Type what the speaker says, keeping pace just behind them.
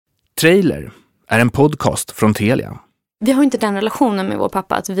Trailer är en podcast från Telia. Vi har inte den relationen med vår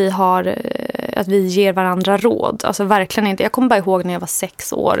pappa att vi ger varandra råd. Alltså verkligen inte. Jag kommer bara ihåg när jag var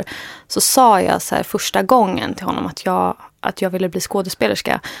 6 år så sa jag så här första gången till honom att jag ville bli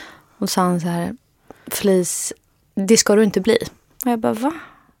skådespelerska. Och sa han så här: Felice, det ska du inte bli. Och jag bara, va?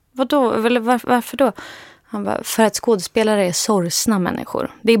 Vadå? Varför då? Han bara, för att skådespelare är sorgsna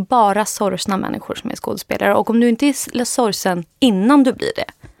människor. Det är bara sorgsna människor som är skådespelare. Och om du inte är sorgsen innan du blir det,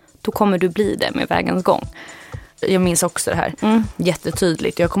 då kommer du bli det med vägens gång. Jag minns också det här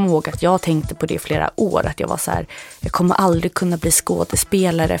jättetydligt. Jag kommer ihåg att jag tänkte på det i flera år. Att jag var så här, jag kommer aldrig kunna bli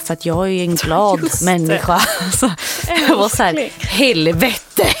skådespelare för att jag är en glad människa. Så jag var så här,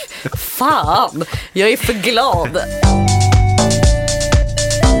 helvete, fan, jag är för glad.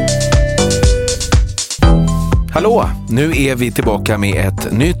 Hallå! Nu är vi tillbaka med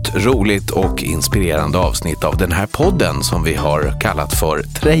ett nytt, roligt och inspirerande avsnitt av den här podden som vi har kallat för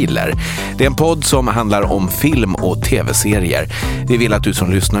Trailer. Det är en podd som handlar om film och tv-serier. Vi vill att du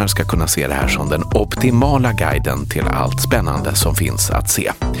som lyssnar ska kunna se det här som den optimala guiden till allt spännande som finns att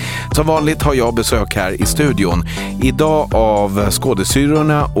se. Som vanligt har jag besök här i studion. Idag av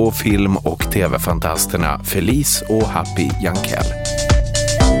skådesyrorna och film- och tv-fantasterna Felice och Happy Jankell.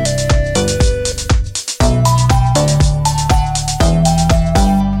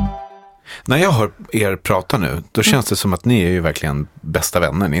 När jag hör er prata nu, då känns det som att ni är ju verkligen bästa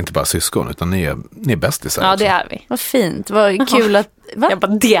vänner. Ni är inte bara syskon, utan ni är bästisar. Ja, också. det är vi. Vad fint, vad kul att... Va? Jag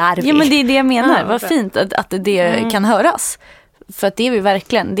bara, det är vi. Ja, men det är det jag menar. Ja, vad fint att det kan höras. För att det är vi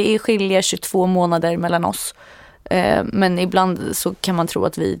verkligen. Det skiljer 22 månader mellan oss. Men ibland så kan man tro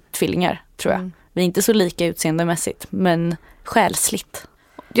att vi är tvillingar, tror jag. Vi är inte så lika utseendemässigt, men själsligt.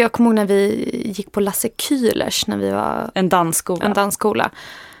 Jag kommer ihåg när vi gick på Lasse Kühlers när vi var En dansskola.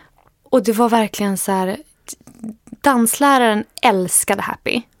 Och det var verkligen så här, dansläraren älskade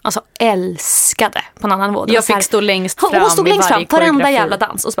Happy. Alltså älskade på en annan nivå. Jag fick stå längst fram. Hon stod längst fram på varenda jävla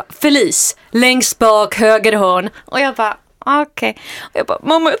dans. Och så bara, Felice, längst bak, höger hörn. Och jag bara, okej. Och jag bara,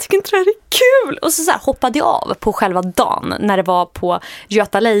 mamma, jag tycker inte det här är kul. Och så här hoppade jag av på själva dagen. När det var på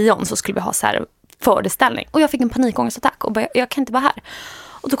Göta Lejon så skulle vi ha så här föreställning. Och jag fick en panikångestattack och bara, jag kan inte vara här.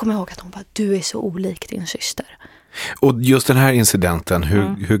 Och då kommer jag ihåg att hon bara, du är så olik din syster. Och just den här incidenten,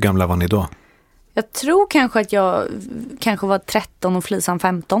 hur gamla var ni då? Jag tror kanske att jag var 13 och Flisan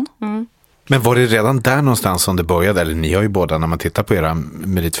 15. Men var det redan där någonstans som det började? Eller ni har ju båda, när man tittar på era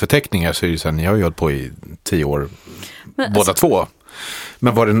meritförteckningar så är det så här, ni har ju hållit på i 10 år, men, båda två.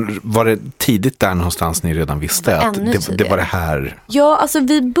 Men var det tidigt där någonstans ni redan visste att det var det här? Ja, alltså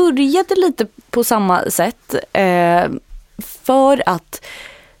vi började lite på samma sätt. För att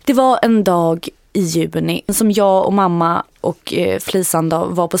det var en dag i juni som jag och mamma och Flisan då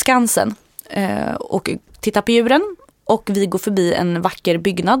var på Skansen och tittade på djuren. Och vi går förbi en vacker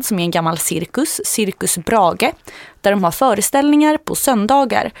byggnad som är en gammal Cirkus Brage, där de har föreställningar på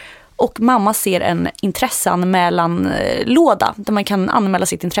söndagar. Och mamma ser en intresseanmälan-låda där man kan anmäla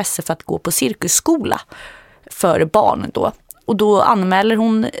sitt intresse för att gå på cirkusskola för barn då. Och då anmäler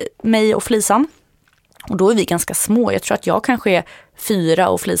hon mig och Flisan. Och då är vi ganska små. Jag tror att jag kanske är 4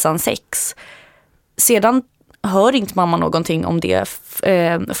 och Flisan 6. Sedan hör inte mamma någonting om det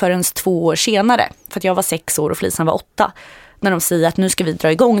förrän 2 år senare. För att jag var 6 år och Flisan var 8. När de säger att nu ska vi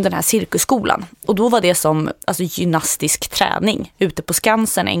dra igång den här cirkusskolan. Och då var det som gymnastisk träning ute på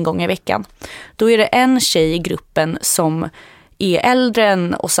Skansen en gång i veckan. Då är det en tjej i gruppen som är äldre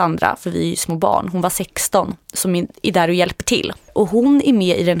än oss andra, för vi är ju små barn. Hon var 16, som är där och hjälper till. Och hon är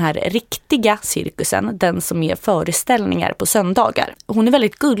med i den här riktiga cirkusen, den som är föreställningar på söndagar. Hon är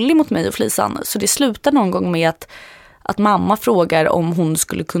väldigt gullig mot mig och Flisan, så det slutar någon gång med att mamma frågar om hon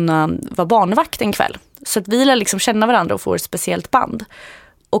skulle kunna vara barnvakt en kväll. Så att vi lär liksom känna varandra och får ett speciellt band.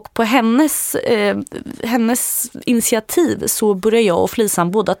 Och på hennes initiativ så börjar jag och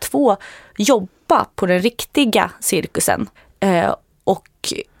Flisan båda två jobba på den riktiga cirkusen.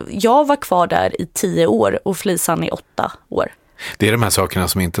 Och jag var kvar där i 10 år och Flisan i 8 år. Det är de här sakerna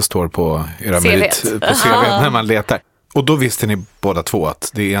som inte står på era merit på CV när man letar. Och då visste ni båda två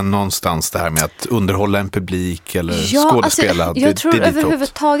att det är någonstans det här med att underhålla en publik eller skådespela. Alltså, jag tror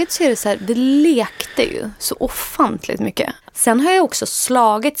överhuvudtaget så är det så här, det lekte ju så ofantligt mycket. Sen har jag också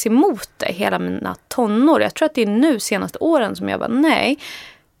slagits emot det hela mina tonår. Jag tror att det är nu senaste åren som jag bara, nej,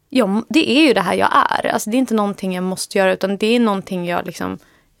 det är ju det här jag är. Alltså det är inte någonting jag måste göra, utan det är någonting jag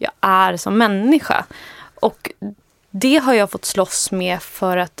är som människa. Och det har jag fått slåss med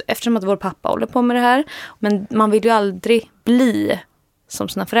för att, eftersom att vår pappa håller på med det här, men man vill ju aldrig bli som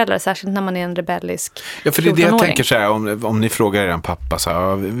sina föräldrar, särskilt när man är en rebellisk 14-åring. Ja, för det är det jag tänker så här, om ni frågar er pappa så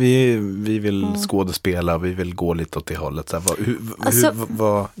här, vi vill skådespela, vi vill gå lite åt det hållet. Så här,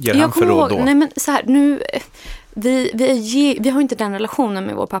 vad ger han för råd då? Nej, men så här, nu... Vi har inte den relationen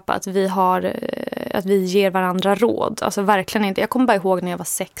med vår pappa att vi ger varandra råd. Alltså verkligen inte. Jag kommer bara ihåg när jag var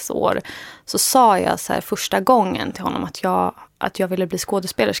 6 år så sa jag så här första gången till honom att jag ville bli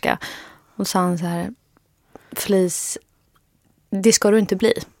skådespelerska. Och sa han så här: Felice, det ska du inte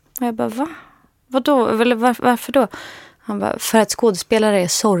bli. Och jag bara, va? Vadå? Varför då? Han bara, för att skådespelare är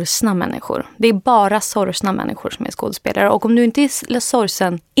sorgsna människor. Det är bara sorgsna människor som är skådespelare. Och om du inte är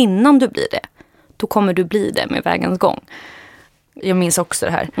sorgsen innan du blir det, då kommer du bli det med vägens gång. Jag minns också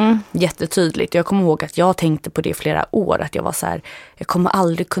det här jättetydligt. Jag kommer ihåg att jag tänkte på det i flera år. Att jag var så här, jag kommer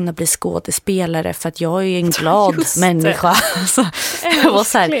aldrig kunna bli skådespelare för att jag är en glad människa. Alltså, jag var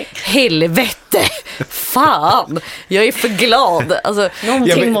så här, helvete, fan, jag är för glad. Alltså,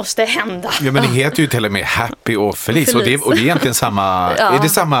 någonting måste hända. Ja, men det heter ju till och med Happy och Feliz. Och det är egentligen samma, är det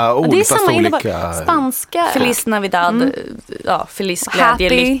samma ord? Det är samma olika... spanska. Feliz Navidad, Feliz glädje,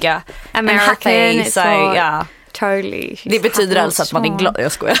 lycka. American, ja. Charlie. Det betyder alltså att man är glad.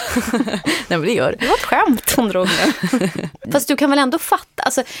 Jag skojar. Nej, men det gör det. Det var ett skämt hon drog nu. Fast du kan väl ändå fatta.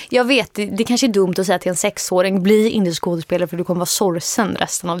 Alltså, jag vet, det kanske är dumt att säga till en 6-åring, bli inte skådespelare för du kommer vara sorgsen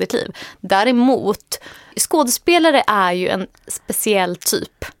resten av ditt liv. Däremot, skådespelare är ju en speciell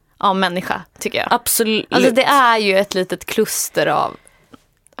typ av människa, tycker jag. Absolut. Alltså det är ju ett litet kluster av,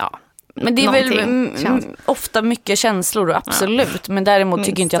 men det är väl ofta mycket känslor, absolut. Ja. Men däremot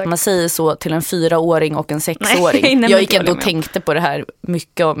tycker inte jag att man säger så till en 4-åring och en 6-åring. Nej, jag gick ändå och tänkte på det här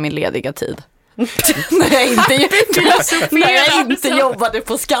mycket av min lediga tid. när jag inte jobbade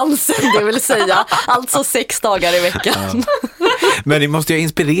på Skansen, det vill säga alltså 6 dagar i veckan. Men ni måste ju ha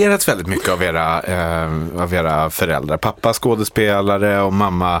inspirerats väldigt mycket av era föräldrar. Pappa skådespelare och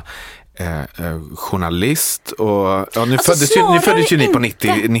mamma journalist. Och nu föddes ju ni på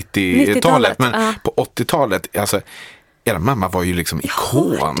 90-talet, men på 80-talet, alltså era mamma var ju liksom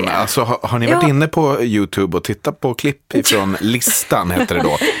ikon. Alltså, har ni varit inne på YouTube och tittat på klipp ifrån Listan, heter det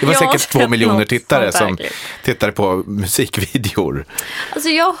då? Det var säkert 2 miljoner tittare som tittade på musikvideor. Alltså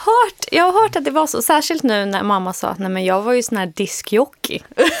jag har hört att det var så, särskilt nu när mamma sa att nej, men jag var ju sån här diskjockey.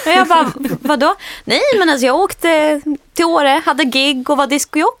 Och jag bara, vadå? Nej, men alltså jag åkte till Åre, hade gig och var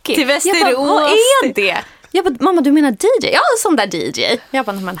diskjockey. Till Västerås. Jag bara, vad är det? Jag bara, mamma, du menar DJ? Ja, sån där DJ. Jag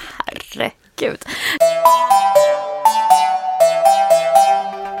bara, men herregud.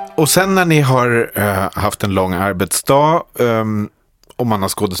 Och sen när ni har haft en lång arbetsdag och man har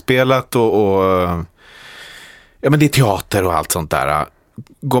skådespelat och ja, men det är teater och allt sånt där.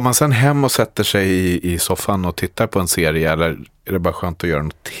 Går man sen hem och sätter sig i soffan och tittar på en serie, eller är det bara skönt att göra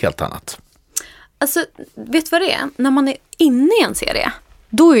något helt annat? Alltså, vet du vad det är? När man är inne i en serie,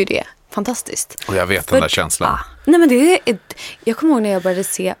 då är det fantastiskt. Och jag vet den där känslan. Nej, men jag kommer ihåg när jag började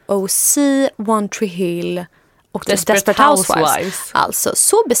se OC, One Tree Hill och Desperate Housewives. Alltså,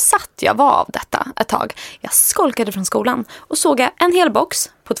 så besatt jag var av detta ett tag. Jag skolkade från skolan och såg en hel box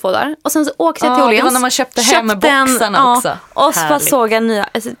på 2 dagar. Och sen så åkte jag till Åhléns. Det var när man köpte hem boxarna också. Och så såg jag nya.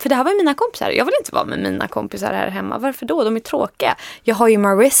 För det här var ju mina kompisar. Jag vill inte vara med mina kompisar här hemma. Varför då? De är tråkiga. Jag har ju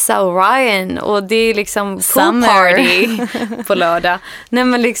Marissa och Ryan. Och det är liksom pool party på lördag. Nej,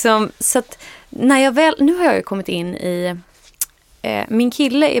 men liksom, så att när jag väl, nu har jag ju kommit in i min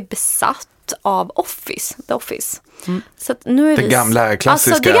kille är besatt av The Office. Så att nu är den gamla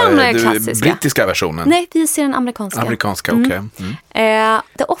klassiska, brittiska versionen. Nej, vi ser den amerikanska. Okej.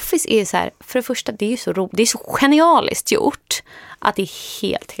 The Office är så här, för det första, det är ju så roligt, det är så genialiskt gjort att det är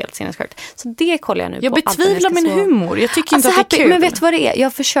helt sinnessjukt. Så det kollar jag nu på. Jag betvivlar min humor. Jag tycker inte att det är kul. Men vet du vad det är? Jag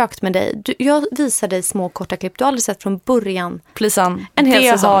har försökt med dig. Jag visar dig små korta klipp. Du har aldrig sett från början. Plisan, en hel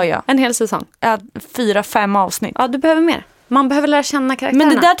säsong. Har jag. En hel säsong. 4-5 avsnitt. Ja, du behöver mer. Man behöver lära känna karaktärerna.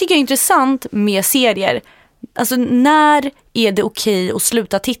 Men det där tycker jag är intressant med serier. Alltså, när är det okej att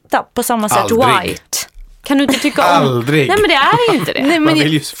sluta titta? På samma sätt Dwight. Kan du inte tycka om? Aldrig. Nej, men det är ju inte det. Nej, men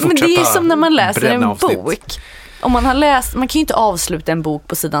det är som när man läser en bok. Om man har läst, man kan ju inte avsluta en bok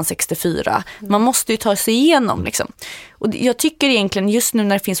på sidan 64. Man måste ju ta sig igenom liksom. Och jag tycker egentligen just nu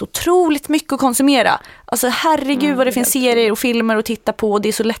när det finns otroligt mycket att konsumera. Alltså herregud vad det finns serier och filmer att titta på och det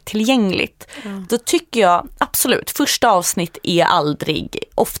är så lättillgängligt. Då tycker jag absolut, första avsnitt är aldrig,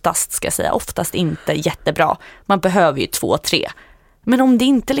 oftast inte jättebra. Man behöver ju 2-3. Men om det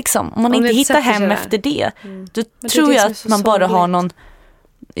inte liksom, om man inte hittar hem efter det, då tror jag att man bara har någon...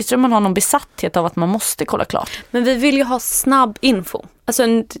 Jag tror man har någon besatthet av att man måste kolla klart. Men vi vill ju ha snabb info. Alltså,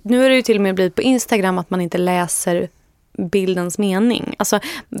 nu är det ju till och med blivit på Instagram att man inte läser bildens mening. Alltså,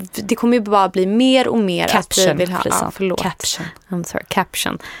 det kommer ju bara bli mer och mer caption, att vi vill ha... Caption. I'm sorry,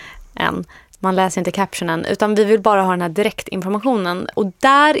 caption. Man läser inte captionen, utan vi vill bara ha den här direktinformationen. Och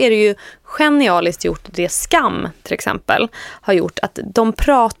där är det ju genialiskt gjort, det Skam till exempel har gjort, att de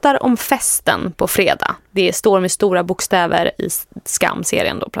pratar om festen på fredag. Det står med stora bokstäver i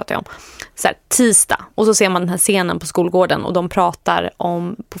Skam-serien, då pratar jag om. Så här, tisdag. Och så ser man den här scenen på skolgården och de pratar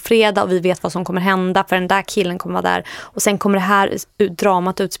om på fredag och vi vet vad som kommer hända för den där killen kommer vara där. Och sen kommer det här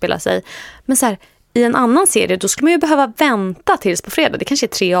dramat utspela sig. Men så här, i en annan serie då skulle man ju behöva vänta tills på fredag. Det kanske är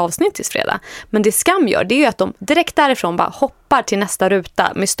 3 avsnitt tills fredag. Men det Skam gör, det är ju att de direkt därifrån bara hoppar till nästa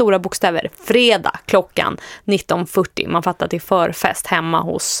ruta med stora bokstäver. Fredag klockan 19.40. Man fattar att det är förfest hemma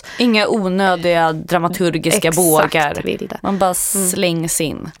hos... Inga onödiga dramaturgiska bågar. Vilda. Man bara slängs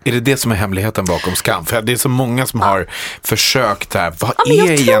in. Är det som är hemligheten bakom Skam? För det är så många som har försökt här. Vad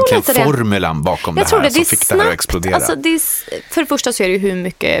är egentligen formulan bakom det här som fick det här att explodera? Alltså, för det första så är det ju hur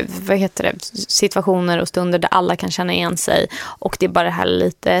mycket situationer och stunder där alla kan känna igen sig. Och det är bara det här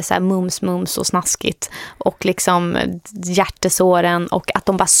lite så här mums och snaskigt. Och liksom hjärtesåren och att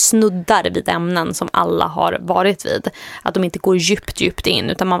de bara snuddar vid ämnen som alla har varit vid. Att de inte går djupt in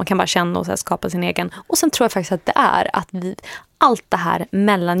utan man kan bara känna och så här skapa sin egen. Och sen tror jag faktiskt att det är att allt det här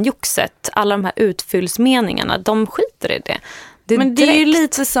mellanjuxet, alla de här utfyllsmeningarna, de skiter i det. Men det är ju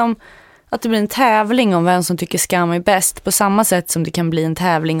lite som att det blir en tävling om vem som tycker Skam är bäst. På samma sätt som det kan bli en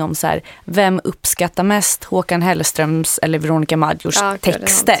tävling om så här, vem uppskattar mest Håkan Hellströms eller Veronica Maggiors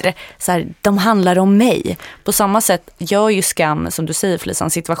texter. Så här, de handlar om mig. På samma sätt gör ju Skam, som du säger Felisan,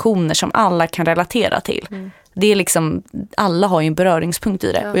 situationer som alla kan relatera till. Det är liksom, alla har ju en beröringspunkt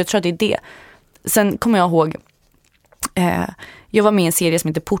i det. Och jag tror att det är det. Sen kommer jag ihåg, jag var med i en serie som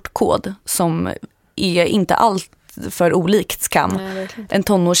heter Portkod, som är inte allt för olikt Skam. En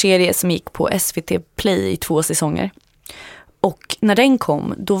tonårsserie som gick på SVT Play i 2 säsonger. Och när den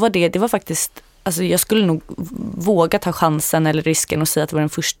kom, då var det var faktiskt, alltså jag skulle nog våga ta chansen eller risken och säga att det var den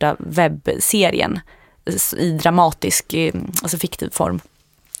första webbserien i dramatisk, alltså fiktiv form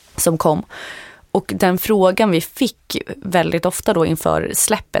som kom. Och den frågan vi fick väldigt ofta då inför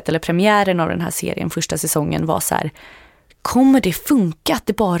släppet eller premiären av den här serien, första säsongen, var så här: kommer det funka att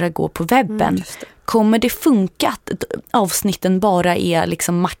det bara går på webben? Kommer det funka att avsnitten bara är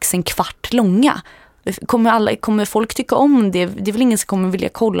liksom max en kvart långa? Kommer folk tycka om det? Det är väl ingen som kommer vilja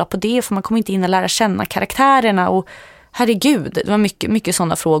kolla på det, för man kommer inte hinna lära känna karaktärerna. Och herregud, det var mycket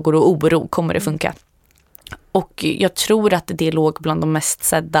sådana frågor och oro. Kommer det funka? Och jag tror att det låg bland de mest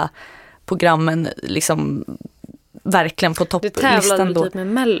sedda programmen, liksom verkligen på topplistan. Det tävlade typ med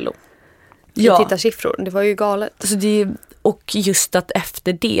Mello. Ja. Tittarsiffror, det var ju galet. Så och just att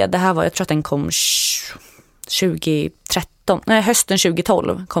efter det här var, jag tror att den kom hösten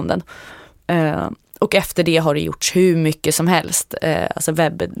 2012 kom den. Och efter det har det gjorts hur mycket som helst. Alltså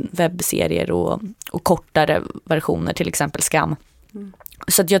webbserier och kortare versioner, till exempel Skam.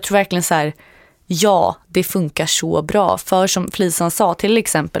 Så att jag tror verkligen så här, ja, det funkar så bra. För som Felisan sa, till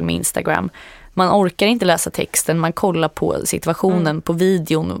exempel med Instagram, man orkar inte läsa texten, man kollar på situationen, på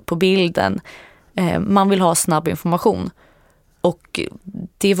videon, på bilden. Man vill ha snabb information. Och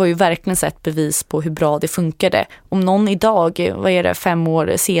det var ju verkligen så ett bevis på hur bra det funkade. Om någon idag, 5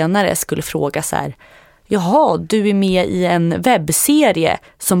 år senare, skulle fråga så här: jaha, du är med i en webbserie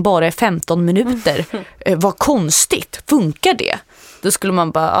som bara är 15 minuter. Vad konstigt, funkar det? Då skulle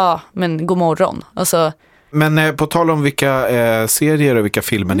man bara, men god morgon. Alltså... Men på tal om vilka serier och vilka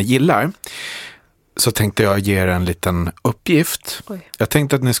filmer ni gillar, så tänkte jag ge er en liten uppgift. Jag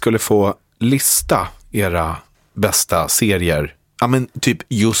tänkte att ni skulle få lista era bästa serier, ja men typ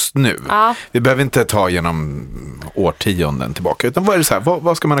just nu. Vi behöver inte ta genom årtionden tillbaka, utan vad är det så här,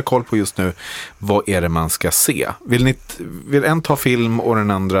 vad ska man ha koll på just nu? Vad är det man ska se? Vill en ta film och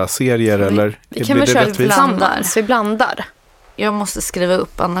den andra serier, eller? Vi kan väl köra tillsammans, vi blandar. Jag måste skriva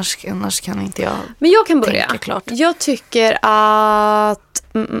upp, annars kan inte jag. Men jag kan börja. Klart. Jag tycker att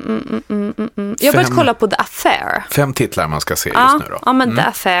jag började kolla på The Affair. 5 titlar man ska se just nu då. Ja, men The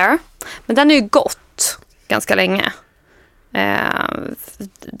Affair. Men den är ju gått ganska länge.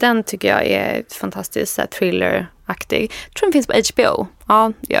 Den tycker jag är fantastisk, thriller-aktig. Jag tror den finns på HBO.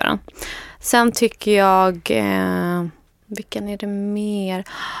 Ja, gör den. Sen tycker jag, vilken är det mer?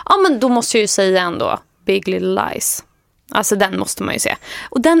 Ja, men då måste jag ju säga ändå Big Little Lies. Alltså den måste man ju se.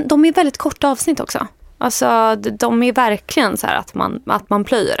 Och de är väldigt korta avsnitt också. Alltså de är verkligen så här att man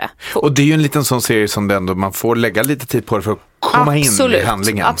plöjer det. Och det är ju en liten sån serie som ändå man får lägga lite tid på det för att komma in i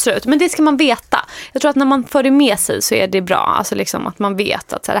handlingen. Absolut, men det ska man veta. Jag tror att när man för det med sig så är det bra. Alltså liksom att man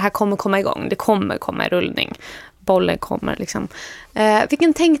vet att så här, det här kommer komma igång. Det kommer komma i rullning. bollen kommer liksom.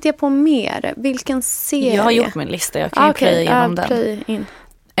 Vilken tänkte jag på mer? Vilken serie? Jag har gjort min lista, jag kan ju playa igenom den. Play in.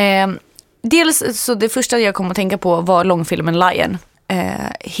 Dels så det första jag kom att tänka på var långfilmen Lion.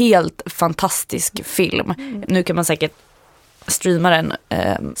 Helt fantastisk film. Nu kan man säkert streama den.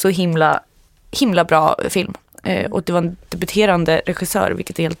 Så himla bra film. Och det var en debuterande regissör,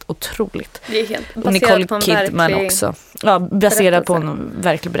 vilket är helt otroligt. Det är helt och Nicole Kidman också. Ja, baserad på en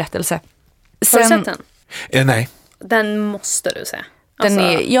verklig berättelse. Har du sett den? Nej. Den måste du se. Den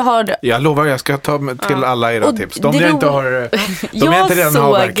är, jag lovar, jag ska ta till alla era tips. De jag inte har, jag inte redan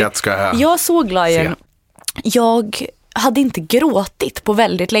har verkat ska jag såg Lion. Se. Jag hade inte gråtit på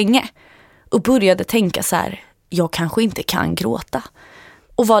väldigt länge. Och började tänka så här, jag kanske inte kan gråta.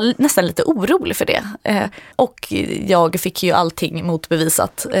 Och var nästan lite orolig för det. Och jag fick ju allting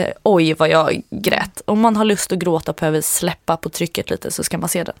motbevisat. Oj vad jag grät. Om man har lust att gråta och behöver släppa på trycket lite så ska man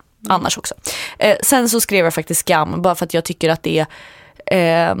se den. Annars också. Sen så skrev jag faktiskt Skam. Bara för att jag tycker att det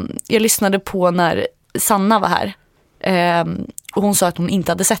är... jag lyssnade på när Sanna var här. Och hon sa att hon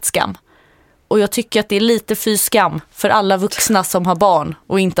inte hade sett Skam. Och jag tycker att det är lite fy skam för alla vuxna som har barn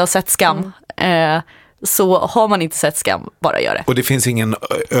och inte har sett Skam. Så har man inte sett Skam, bara gör det. Och det finns ingen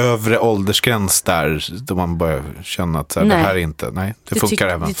övre åldersgräns där då man börjar känna att så här, det här är inte, det funkar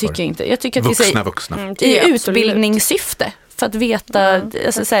även det tycker för jag inte. Jag tycker att vuxna. I utbildningssyfte för att veta,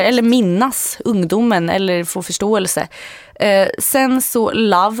 alltså, så här, eller minnas ungdomen eller få förståelse. Sen så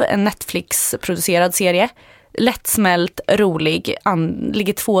Love, en Netflix-producerad serie. Lättsmält, rolig,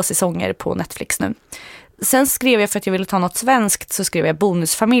 ligger 2 säsonger på Netflix nu. Sen skrev jag, för att jag ville ta något svenskt, så skrev jag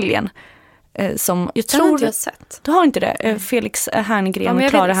Bonusfamiljen. Som jag tror inte jag sett. Du har inte det? Felix Herngren och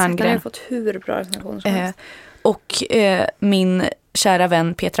Clara Herngren. Jag har fått hur bra recension som helst. Och min kära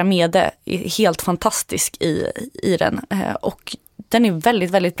vän Petra Mede är helt fantastisk i den. Och den är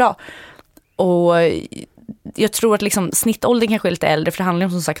väldigt, väldigt bra. Och jag tror att liksom snittåldern kanske är lite äldre, för det handlar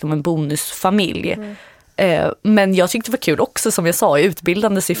som sagt om en bonusfamilj. Men jag tyckte det var kul också, som jag sa, i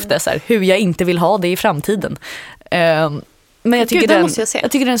utbildande syfte, så här, hur jag inte vill ha det i framtiden. Men jag tycker,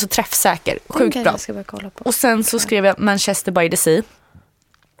 jag tycker den är så träffsäker. Sjukt bra. Och sen så skrev jag Manchester by the Sea.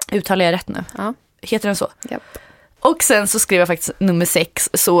 Uttalar jag rätt nu? Ja. Heter den så? Japp. Och sen så skrev jag faktiskt nummer 6.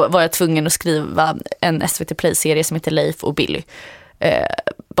 Så var jag tvungen att skriva en SVT Play-serie som heter Leif och Billy.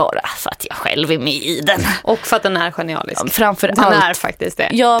 Bara för att jag själv är med i den. Och för att den är genialisk. Framför den allt. Den är faktiskt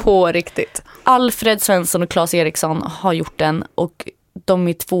det. På riktigt. Alfred Svensson och Claes Eriksson har gjort den. Och de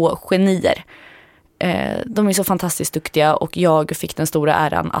är 2 genier. De är så fantastiskt duktiga. Och jag fick den stora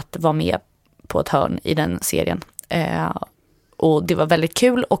äran att vara med på ett hörn i den serien. Och det var väldigt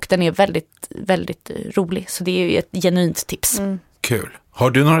kul. Och den är väldigt, väldigt rolig. Så det är ju ett genuint tips. Kul.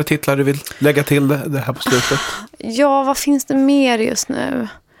 Har du några titlar du vill lägga till det här på slutet? Ja, vad finns det mer just nu?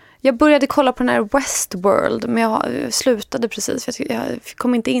 Jag började kolla på den här Westworld, men jag slutade precis för jag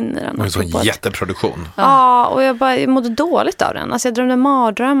kom inte in i den. Det var en sån jätteproduktion. Ja, och jag mådde dåligt av den. Alltså jag drömde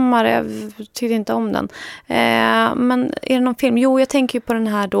mardrömmar, jag tyckte inte om den. Men är det någon film? Jo, jag tänker ju på den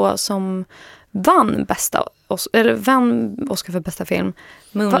här då som vann Oscar för bästa film.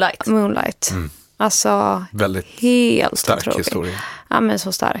 Moonlight. Alltså väldigt helt stark otroligt. Historia. Ja, men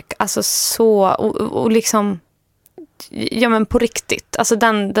så stark. Alltså så, och liksom, ja men på riktigt. Alltså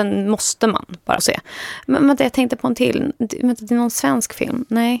den måste man bara se. Men jag tänkte på en till. Det är någon svensk film.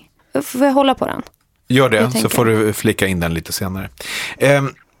 Nej, får jag hålla på den? Gör det, så får du flika in den lite senare.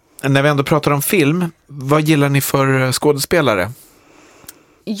 När vi ändå pratar om film, vad gillar ni för skådespelare?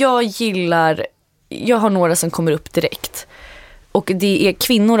 Jag har några som kommer upp direkt. Och det är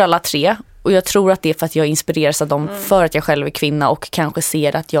kvinnor alla 3. Och jag tror att det är för att jag inspireras av dem för att jag själv är kvinna och kanske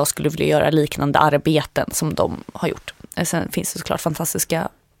ser att jag skulle vilja göra liknande arbeten som de har gjort. Sen finns det såklart fantastiska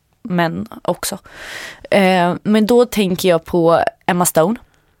män också. Men då tänker jag på Emma Stone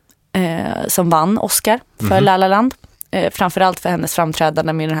som vann Oscar för La La Land. Framförallt för hennes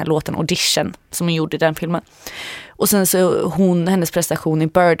framträdande med den här låten Audition som hon gjorde i den filmen. Och sen så hennes prestation i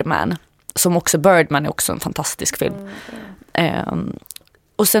Birdman, som också Birdman är också en fantastisk film.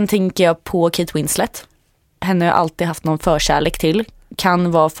 Och sen tänker jag på Kate Winslet. Henne har jag alltid haft någon förkärlek till.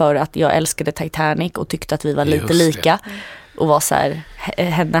 Kan vara för att jag älskade Titanic och tyckte att vi var lite lika. Och var så här,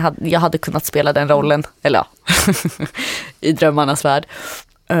 jag hade kunnat spela den rollen. Eller ja, i drömmarnas värld.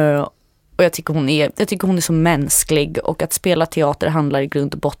 Och jag tycker hon är så mänsklig. Och att spela teater handlar i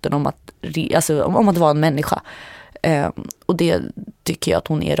grund och botten om att vara en människa. Och det tycker jag att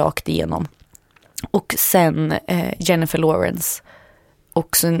hon är rakt igenom. Och sen Jennifer Lawrence.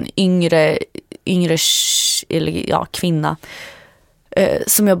 Också en yngre kvinna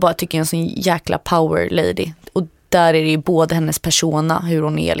som jag bara tycker är en sån jäkla power lady. Och där är det ju både hennes persona, hur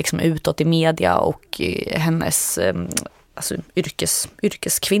hon är liksom utåt i media, och hennes alltså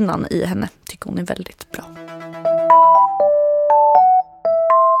yrkeskvinnan i henne tycker hon är väldigt bra.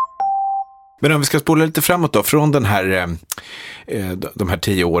 Men om vi ska spola lite framåt då, från de här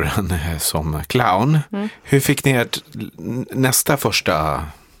 10 åren som clown. Hur fick ni ert nästa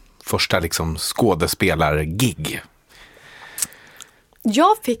första liksom skådespelargig?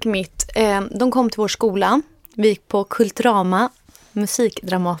 Jag fick de kom till vår skola. Vi gick på Kulturama,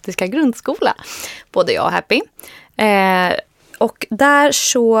 musikdramatiska grundskola. Både jag och Happy. Och där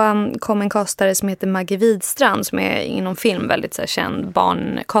så kom en kastare som heter Maggie Widstrand, som är inom film väldigt så här, känd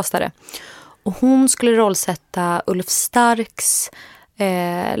barnkastare. Och hon skulle rollsätta Ulf Starks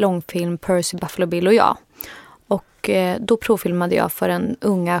långfilm Percy, Buffalo Bill och jag. Och då provfilmade jag för den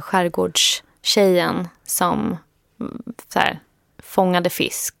unga skärgårdstjejen som så här, fångade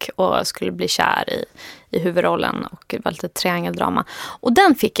fisk och skulle bli kär i huvudrollen, och det var lite triangeldrama. Och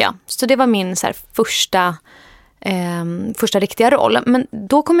den fick jag. Så det var min så här, första riktiga roll. Men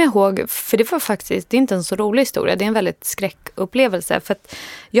då kommer jag ihåg, för det är inte en så rolig historia, det är en väldigt skräckupplevelse, för att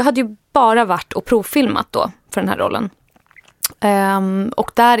jag hade ju bara varit och provfilmat då för den här rollen.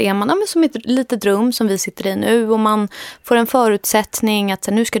 Och där är man som ett litet rum som vi sitter i nu, och man får en förutsättning att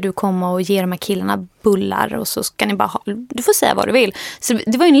så, nu ska du komma och ge de här killarna bullar, och så ska ni bara du får säga vad du vill. Så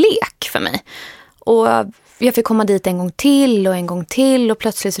det var ju en lek för mig. Och jag fick komma dit en gång till, och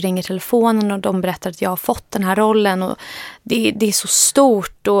plötsligt så ringer telefonen och de berättar att jag har fått den här rollen, och det är så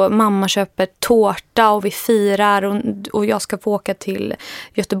stort, och mamma köper tårta och vi firar, och jag ska få åka till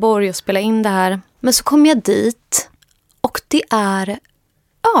Göteborg och spela in det här. Men så kom jag dit, och det är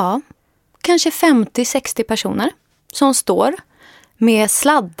kanske 50-60 personer som står med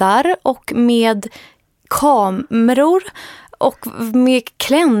sladdar och med kameror och med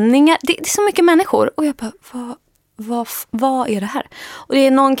klänningar. Det är så mycket människor. Och jag bara, vad är det här? Och det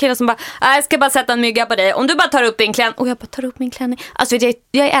är någon kille som bara, jag ska bara sätta en mygga på dig. Om du bara tar upp din klänning. Och jag bara, tar upp min klänning. Alltså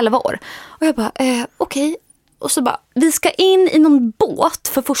jag är 11 år. Och jag bara, okej. Och så bara, vi ska in i någon båt.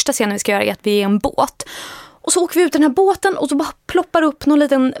 För första scenen vi ska göra är att vi är i en båt. Och så åker vi ut den här båten, och så bara ploppar upp någon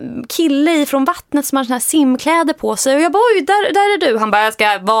liten kille ifrån vattnet som har såna här simkläder på sig. Och jag bara, oj, där är du. Han bara, jag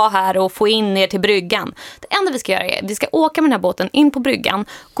ska vara här och få in er till bryggan. Det enda vi ska göra är, vi ska åka med den här båten in på bryggan,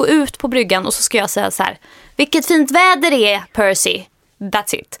 gå ut på bryggan, och så ska jag säga så här, vilket fint väder det är, Percy.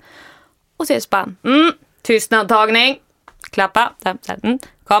 That's it. Och så är det så bara, tystnadtagning, klappa,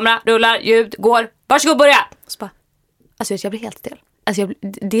 kamera, rullar, ljud, går, varsågod, börja. Och så bara, alltså jag blir helt stel. Alltså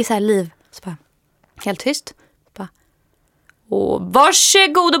det är så här liv. Så bara, helt tyst. Bara, och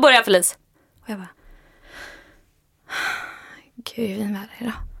varsågod och börja, Felice. Och jag bara, gud, vad är det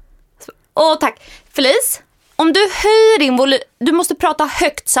då? Åh, tack. Felice, om du höjer din volym, du måste prata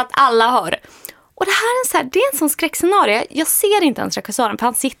högt så att alla hör. Och det här är det är en sån skräckscenario. Jag ser inte ens regissören, för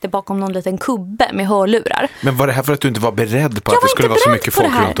han sitter bakom någon liten kubbe med hörlurar. Men var det här för att du inte var beredd på att det skulle vara så mycket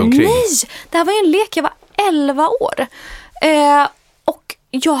folk runt omkring? Nej, det här var en lek. Jag var 11 år. Och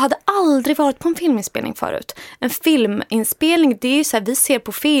jag hade aldrig varit på en filminspelning förut. En filminspelning, det är ju så här, vi ser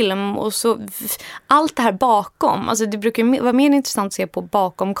på film och så allt det här bakom. Alltså det brukar vara mer intressant att se på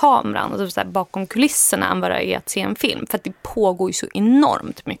bakom kameran, alltså så här, bakom kulisserna, än vad det är att se en film. För att det pågår ju så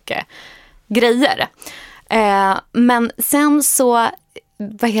enormt mycket grejer. Men sen så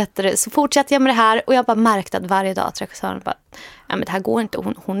så fortsatte jag med det här, och jag bara märkte att varje dag att regissören bara, men det här går inte,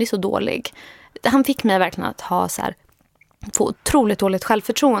 hon är så dålig. Han fick mig verkligen att ha så här, få otroligt dåligt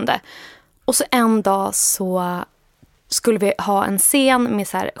självförtroende. Och så en dag så skulle vi ha en scen med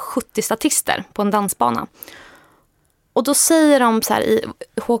så här 70 statister på en dansbana. Och då säger de så här i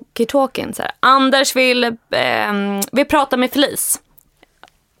walkie-talkien så här, Anders vill prata med Felice.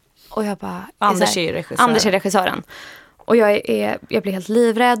 Och jag bara, Anders är regissören. Och jag blir helt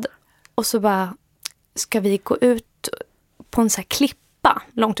livrädd. Och så bara, ska vi gå ut på en så här klippa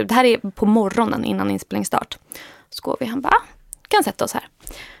långt ut. Det här är på morgonen innan inspelningsstart. Så går vi, han bara, kan sätta oss här.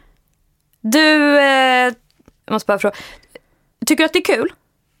 Du, jag måste bara fråga, tycker du att det är kul?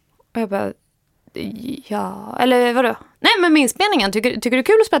 Och jag bara, ja, eller vadå? Nej, men med inspelningen, tycker du det är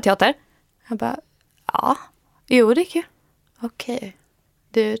kul att spela teater? Jag bara, ja, jo det är kul. Okej,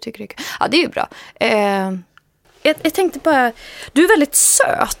 du tycker det är kul. Ja, det är ju bra. Jag tänkte bara, du är väldigt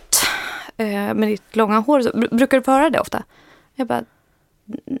söt med ditt långa hår. Brukar du få höra det ofta? Jag bara,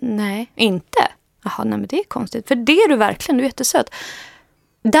 nej, inte. Jaha, nej men det är konstigt. För det är du verkligen, du är jättesöt.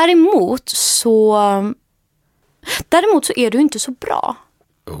 Däremot så är du inte så bra.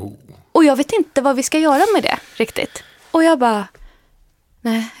 Oh. Och jag vet inte vad vi ska göra med det riktigt. Och jag bara,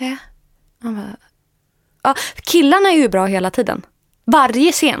 nej. Han bara, ja, killarna är ju bra hela tiden.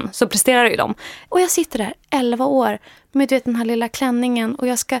 varje scen så presterar ju de. Och jag sitter där 11 år med den här lilla klänningen och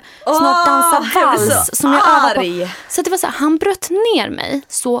jag ska snart dansa vals som jag övar på. Så det var så här, han bröt ner mig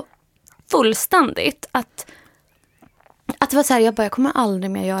så fullständigt att det var så här, jag kommer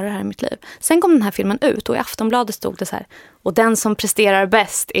aldrig mer göra det här i mitt liv. Sen kom den här filmen ut och i Aftonbladet stod det så här, och den som presterar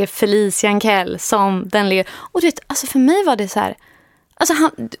bäst är Felice Jankell som den lever. Och du vet, alltså för mig var det så här, alltså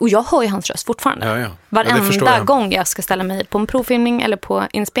och jag hör ju hans röst fortfarande. Ja. Varenda gång jag ska ställa mig på en provfilmning eller på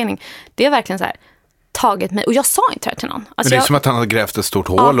inspelning. Det är verkligen så här, tagit mig. Och jag sa inte det här till någon. Alltså men det är som att han hade grävt ett stort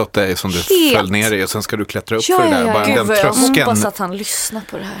hål åt dig som du föll ner i och sen ska du klättra upp för det där. Bara Gud, den tröskeln. jag hoppas att han lyssnar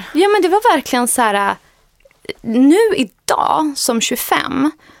på det här. Ja, men det var verkligen så här, nu idag som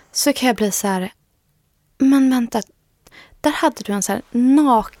 25 så kan jag bli så här, men vänta, där hade du en så här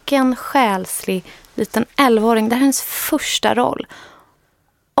naken, själslig liten 11-åring. Det här är hennes första roll.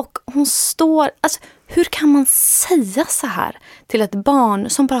 Och hon står, alltså hur kan man säga så här till ett barn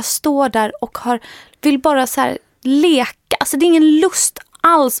som bara står där och vill bara så här leka. Alltså det är ingen lust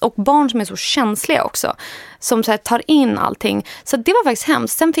alls, och barn som är så känsliga också som så här tar in allting. Så det var faktiskt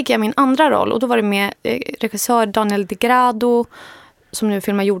hemskt. Sen fick jag min andra roll och då var det med regissör Daniel De Grado som nu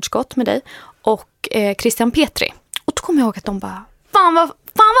filmar Jordskott med dig och Christian Petri. Och då kom jag ihåg att de bara, fan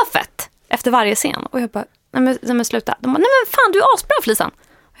vad fett efter varje scen. Och jag bara, nej men sluta. De bara, nej men fan, du är asbra, Flisan.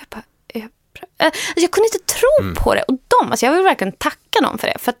 Och jag bara, jag kunde inte tro på det. Och jag vill verkligen tacka dem för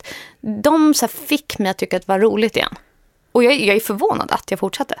det. För att de så här fick mig att tycka att det var roligt igen. Och jag är förvånad att jag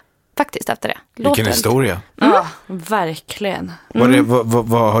fortsatte faktiskt efter det. Vilken historia. Ja, verkligen.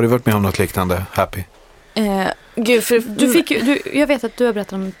 Har du varit med om något liknande, Happy? Gud, för jag vet att du har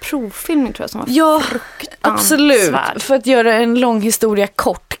berättat om en provfilmning, tror jag, som var absolut. För att göra en lång historia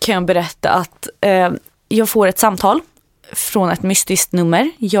kort kan jag berätta att jag får ett samtal från ett mystiskt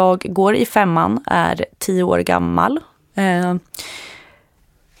nummer. Jag går i 5:an, är 10 år gammal.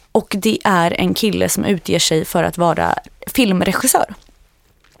 Och det är en kille som utger sig för att vara filmregissör.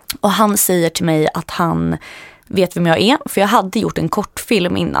 Och han säger till mig att han vet vem jag är. För jag hade gjort en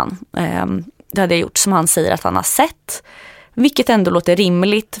kortfilm innan. Det hade jag gjort som han säger att han har sett. Vilket ändå låter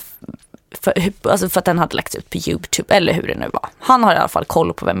rimligt. För att den hade lagts ut på YouTube. Eller hur det nu var. Han har i alla fall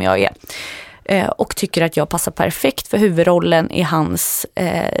koll på vem jag är. Och tycker att jag passar perfekt för huvudrollen i hans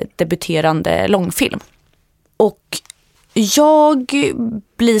debuterande långfilm. Och jag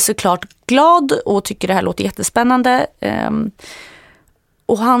blir såklart glad och tycker det här låter jättespännande.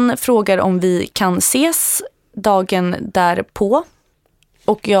 Och han frågar om vi kan ses dagen därpå.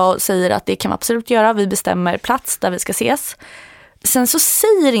 Och jag säger att det kan vi absolut göra. Vi bestämmer plats där vi ska ses. Sen så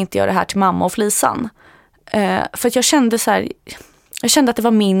säger inte jag det här till mamma och Flisan. För att jag kände att det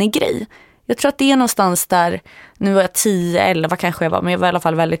var min grej. Jag tror att det är någonstans där, nu var jag 10, 11 kanske jag var, men jag var i alla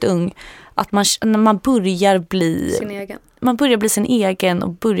fall väldigt ung. Att när man börjar bli sin egen. Man börjar bli sin egen och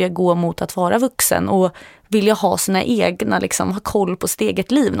börjar gå mot att vara vuxen. Och vilja ha sina egna, liksom, ha koll på sitt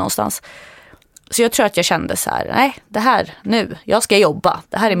eget liv någonstans. Så jag tror att jag kände så här, nej, det här nu, jag ska jobba.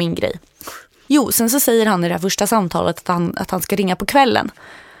 Det här är min grej. Jo, sen så säger han i det här första samtalet att han ska ringa på kvällen.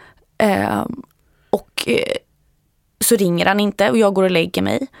 Så ringer han inte och jag går och lägger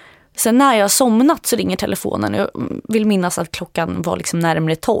mig. Sen när jag har somnat så ringer telefonen. Jag vill minnas att klockan var liksom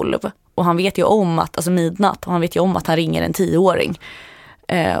närmare 12. Och han vet ju om att, alltså midnatt, och han vet ju om att han ringer en 10-åring.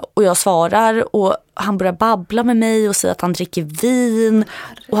 Och jag svarar och han börjar babbla med mig och säga att han dricker vin.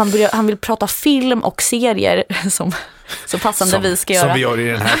 Och han vill prata film och serier som passande vi ska göra. Som vi gör i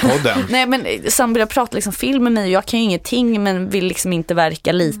den här podden. Nej, men så han börjar prata liksom film med mig och jag kan ju ingenting men vill liksom inte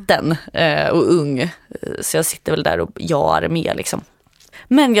verka liten och ung. Så jag sitter väl där och jagar med liksom.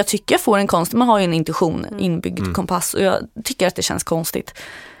 Men jag tycker jag får en konst. Man har ju en intuition, inbyggd kompass. Och jag tycker att det känns konstigt.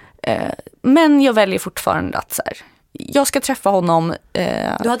 Men jag väljer fortfarande att så här, jag ska träffa honom.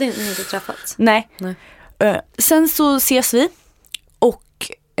 Du hade inte träffats? Nej. Sen så ses vi.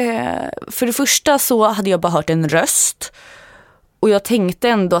 Och för det första så hade jag bara hört en röst. Och jag tänkte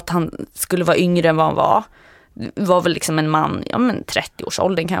ändå att han skulle vara yngre än vad han var. Var väl liksom en man,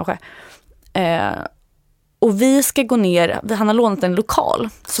 30-årsåldern kanske. Och vi ska gå ner, han har lånat en lokal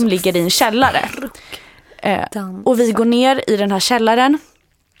som ligger i en källare. Och vi går ner i den här källaren.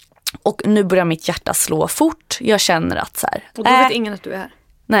 Och nu börjar mitt hjärta slå fort. Jag känner att så här. Och då vet ingen att du är här?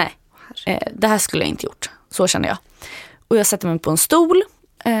 Nej, det här skulle jag inte gjort. Så känner jag. Och jag sätter mig på en stol.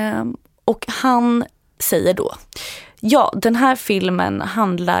 Och han säger då: ja, den här filmen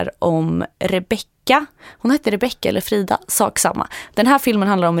handlar om Rebecca. Hon heter Rebecca eller Frida, sak samma. Den här filmen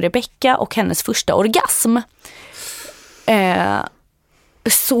handlar om Rebecca och hennes första orgasm.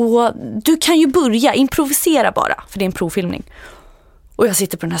 Så du kan ju börja improvisera bara, för det är en provfilmning. Och jag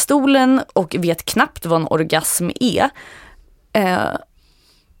sitter på den här stolen och vet knappt vad en orgasm är.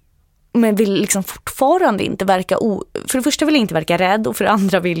 Men vill liksom fortfarande inte verka... För det första vill jag inte verka rädd och för det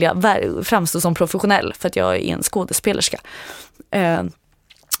andra vill jag framstå som professionell för att jag är en skådespelerska.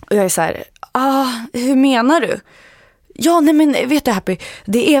 Och jag är så här, hur menar du? Ja, nej men vet du Happy,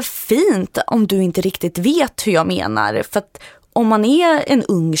 det är fint om du inte riktigt vet hur jag menar. För att om man är en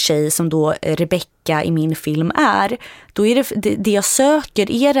ung tjej som då Rebecca i min film är, då är det jag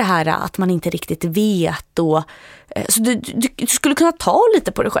söker är det här att man inte riktigt vet. Och, så du skulle kunna ta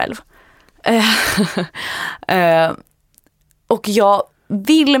lite på dig själv. Och jag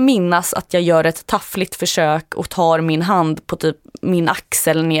vill minnas att jag gör ett taffligt försök och tar min hand på typ min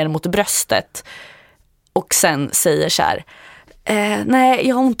axel ner mot bröstet. Och sen säger så här, nej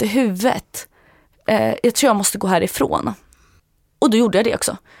jag har ont i huvudet. Jag tror jag måste gå härifrån. Och då gjorde jag det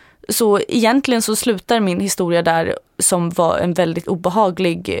också. Så egentligen så slutar min historia där som var en väldigt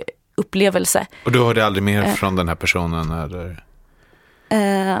obehaglig upplevelse. Och du hörde aldrig mer från den här personen? Eller?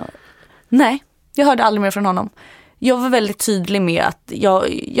 Nej, jag hörde aldrig mer från honom. Jag var väldigt tydlig med att jag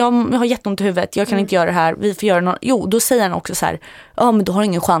har jätteont i huvudet, jag kan inte göra det här, vi får göra något. Jo, då säger han också så här, men du har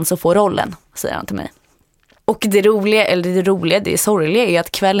ingen chans att få rollen, säger han till mig. Och det sorgliga är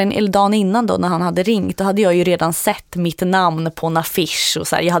att kvällen eller dagen innan då när han hade ringt, då hade jag ju redan sett mitt namn på en affisch och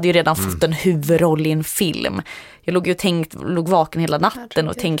så här, jag hade ju redan fått en huvudroll i en film. Jag låg vaken hela natten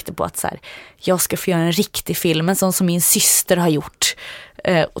och tänkte på att så här, jag ska få göra en riktig film, en sån som min syster har gjort,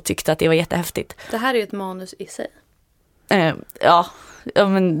 och tyckte att det var jättehäftigt. Det här är ju ett manus i sig.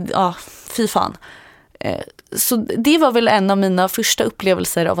 Fy fan. Så det var väl en av mina första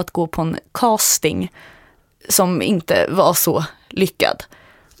upplevelser av att gå på en casting som inte var så lyckad.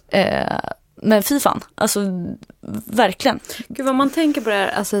 Men fy fan, alltså verkligen. Gud vad man tänker på det här,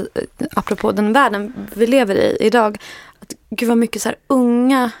 alltså, apropå den världen vi lever i idag. Att, gud vad mycket så här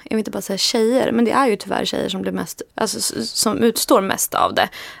unga, jag vill inte bara säga tjejer, men det är ju tyvärr tjejer som blir mest, alltså, som utstår mest av det.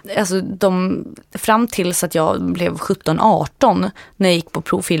 Alltså fram tills att jag blev 17-18 när jag gick på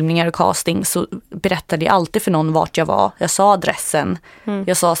provfilmningar och casting så berättade jag alltid för någon vart jag var. Jag sa adressen.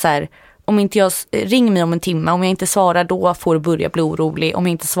 Jag sa så här, om inte jag ring mig om en timme, om jag inte svarar då får du börja bli orolig. Om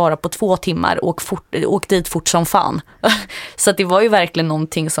jag inte svarar på 2 timmar, åk dit fort som fan. Så att det var ju verkligen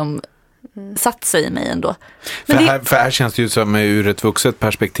någonting som satt sig i mig ändå. Men för här känns det ju som ur ett vuxet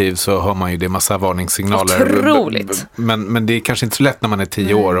perspektiv så har man ju det massa varningssignaler. Otroligt. Men det är kanske inte så lätt när man är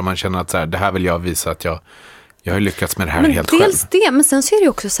 10 år och man känner att så här, det här vill jag visa att jag har lyckats med det här helt själv. Dels det, men sen så är det ju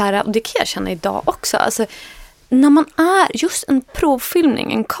också så här, och det kan jag känna idag också, alltså när man är just en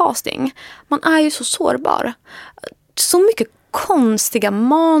provfilmning, en casting, man är ju så sårbar. Så mycket konstiga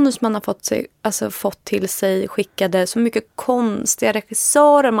manus man har fått till sig skickade, så mycket konstiga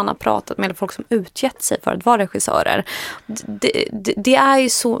regissörer man har pratat med, eller folk som utgett sig för att vara regissörer. Det är ju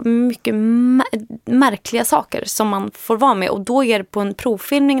så mycket märkliga saker som man får vara med, och då är det på en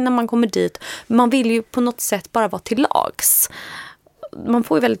provfilmning när man kommer dit. Man vill ju på något sätt bara vara till lags. Man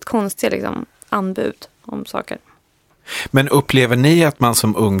får ju väldigt konstiga anbud om saker. Men upplever ni att man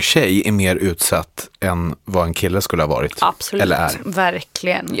som ung tjej är mer utsatt än vad en kille skulle ha varit? Absolut. Eller är?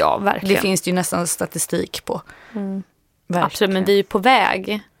 Verkligen. Ja, verkligen. Det finns ju nästan statistik på. Absolut, men vi är på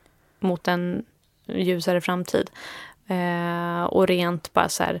väg mot en ljusare framtid. Och rent bara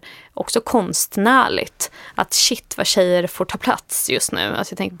så här, också konstnärligt. Att shit vad tjejer får ta plats just nu.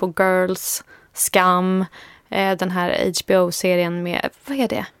 Alltså jag tänker på Girls, Skam, den här HBO-serien med, vad är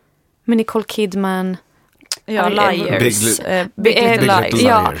det? Med Nicole Kidman. Ja, Liars. Big Little Liars.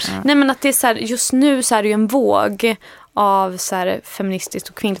 Ja. Nej, men att det är så här, just nu så är det ju en våg av så här feministiskt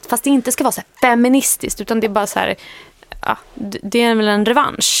och kvinnligt. Fast det inte ska vara så här feministiskt, utan det är bara så här, det är väl en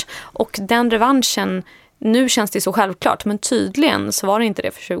revansch. Och den revanschen, nu känns det så självklart, men tydligen så var det inte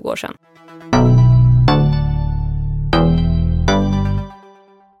det för 20 år sedan.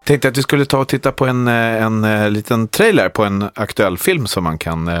 Tänkte att vi skulle ta och titta på en liten trailer på en aktuell film som man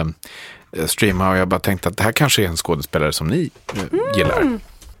kan streama, och jag bara tänkte att det här kanske är en skådespelare som ni gillar.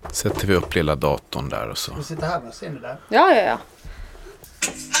 Sätter vi upp lilla datorn där och så. Du sitter här, vad ser ni där? Ja.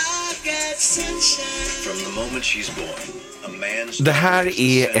 Det här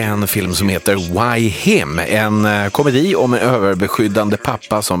är en film som heter Why Him? En komedi om en överbeskyddande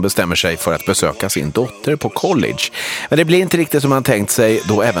pappa som bestämmer sig för att besöka sin dotter på college. Men det blir inte riktigt som man tänkt sig,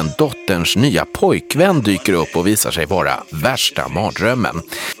 då även dotterns nya pojkvän dyker upp och visar sig vara värsta mardrömmen.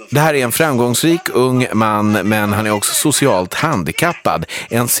 Det här är en framgångsrik ung man, men han är också socialt handikappad.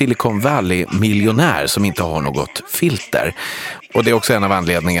 En Silicon Valley-miljonär som inte har något filter. Och det är också en av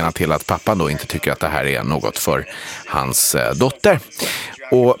anledningarna till att pappan då inte tycker att det här är något för hans dotter.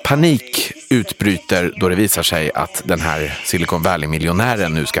 Och panik utbryter då det visar sig att den här Silicon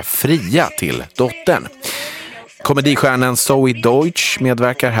Valley-miljonären nu ska fria till dottern. Komedistjärnan Zoe Deutsch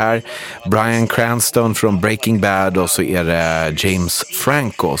medverkar här. Bryan Cranston från Breaking Bad och så är det James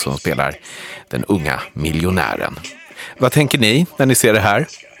Franco som spelar den unga miljonären. Vad tänker ni när ni ser det här?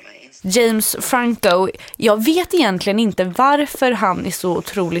 James Franco, jag vet egentligen inte varför han är så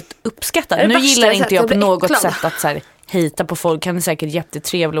otroligt uppskattad. Nu gillar inte jag på något sätt att så här, hejta på folk. Han är säkert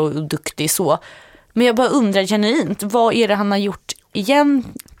jättetrevlig och duktig så. Men jag bara undrar genuint, vad är det han har gjort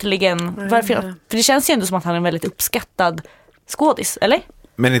egentligen? Varför? För det känns ju ändå som att han är en väldigt uppskattad skådis, eller?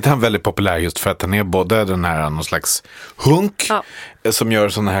 Men inte han väldigt populär just för att han är både den här någon slags hunk som gör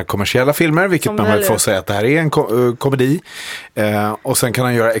såna här kommersiella filmer, vilket som man väl får säga att det här är en komedi. Och sen kan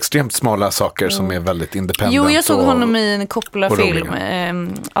han göra extremt smala saker som är väldigt independent. Jo, jag såg honom i en Coppola-film,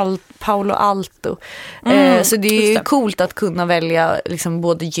 Paolo Alto. Så det är coolt att kunna välja liksom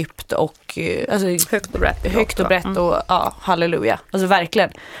både djupt och alltså, högt och brett och halleluja. Alltså verkligen.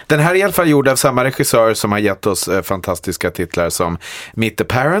 Den här är i alla fall gjord av samma regissör som har gett oss fantastiska titlar som Meet the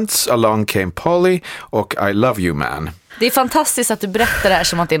Parents, Along Came Polly och I Love You Man. Det är fantastiskt att du berättar det här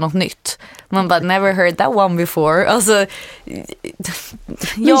som att det är något nytt. Man bara, never heard that one before. Alltså,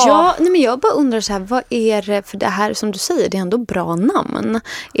 men jag bara undrar så här, vad är det, för det här som du säger, det är ändå bra namn.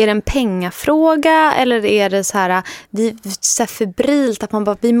 Är det en pengafråga eller är det så här, så här febrilt att man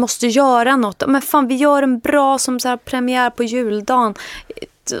bara, vi måste göra något. Men fan, vi gör en bra som så här premiär på juldagen.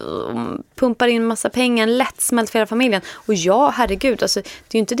 Pumpar in massa pengar, lättsmält för hela familjen. Och herregud, alltså, det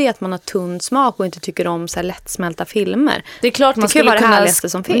är ju inte det att man har tunn smak och inte tycker om så här lättsmälta filmer. Det är klart man skulle kunna, det härligaste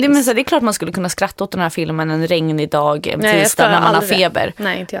som finns. Det är klart man skulle kunna skratta åt den här filmen en regnig dag, en tisdag när man har feber.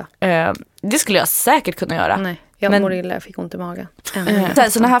 Nej, inte jag. Det skulle jag säkert kunna göra. Nej, jag mår illa, jag fick ont i magen.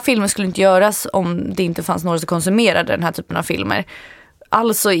 Så den här filmen skulle inte göras om det inte fanns några som konsumerade den här typen av filmer.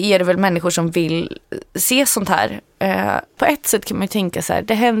 Alltså är det väl människor som vill se sånt här. På ett sätt kan man ju tänka så här,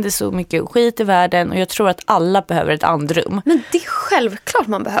 det händer så mycket skit i världen och jag tror att alla behöver ett andrum. Men det är självklart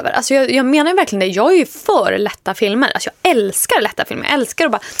man behöver. Alltså jag menar ju verkligen det. Jag är ju för lätta filmer. Alltså jag älskar lätta filmer. Jag älskar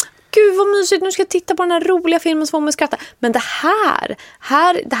att bara, gud vad mysigt, nu ska jag titta på den här roliga filmen som får mig skratta. Men det här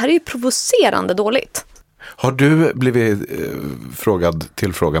är ju provocerande dåligt. Har du blivit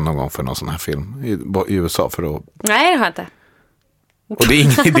tillfrågad någon gång för någon sån här film i USA för att... Nej, det har jag inte. Och det är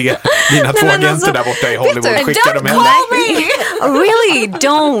ingen idé. Mina två agenter där borta i Hollywood skickar dem hem. Really,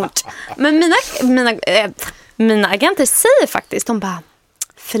 don't. Men mina agenter säger faktiskt, de bara,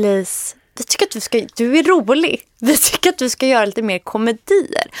 Felice, vi tycker att du är rolig. Vi tycker att du ska göra lite mer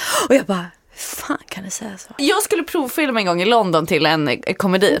komedier. Och jag bara, fan kan du säga så? Jag skulle provfilma en gång i London till en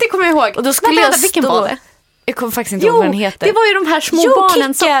komedi. Det kommer jag ihåg. Och då skulle jag vilken var det? Jag kommer faktiskt inte ihåg vad den heter. Det var ju de här små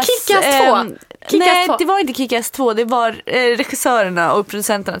barnen som Kick-Ass 2. Nej, det var inte Kick-Ass 2. Det var regissörerna och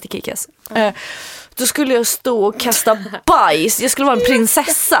producenterna till Kick-Ass. Då skulle jag stå och kasta bajs. Jag skulle vara en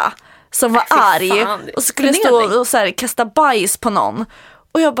prinsessa som var arg. Och så skulle jag stå och så här, kasta bajs på någon.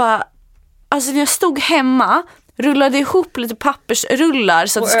 Och jag bara, alltså när jag stod hemma, rullade ihop lite pappersrullar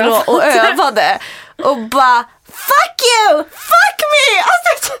så att det skulle och övade. Och bara, fuck you! Fuck me!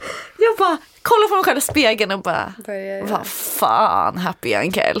 Alltså, jag bara kolla på mig själv i spegeln och bara, vad fan, Happy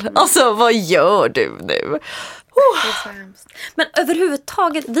Uncle. Alltså, vad gör du nu? Men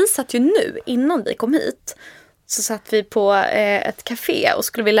överhuvudtaget, vi satt ju nu, innan vi kom hit, så satt vi på ett café och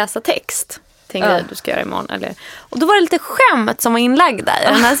skulle vi läsa text. Tänkte du ska göra imorgon. Eller? Och då var det lite skämt som var inlagda i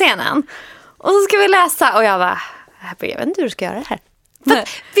den här scenen. Och så ska vi läsa och jag bara, jag vet inte hur du ska göra det här. För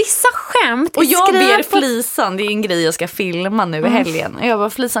vissa skämt. Och jag ber Flisan, det är en grej jag ska filma nu i helgen. Och jag bara,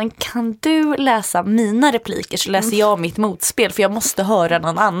 Flisan, kan du läsa mina repliker så läser jag mitt motspel. För jag måste höra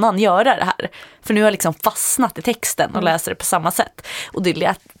någon annan göra det här. För nu har jag liksom fastnat i texten och läser det på samma sätt. Och det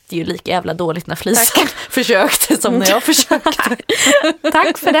lät ju lika jävla dåligt när Flisan försökte som när jag försökte.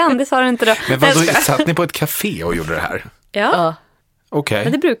 Tack för den, det sa du inte då. Men vadå, satt ni på ett café och gjorde det här? Ja. Okay.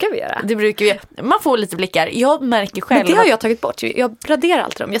 Men det brukar vi göra. Det brukar vi. Man får lite blickar. Jag märker själv. Men det har jag tagit bort. Jag raderar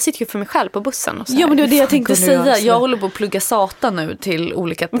allt dem. Jag sitter ju för mig själv på bussen. Och så ja, men det var det jag tänkte säga. Jag håller på att plugga satan nu till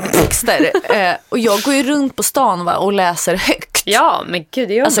olika texter. Och jag går ju runt på stan och läser högt. Ja, men gud,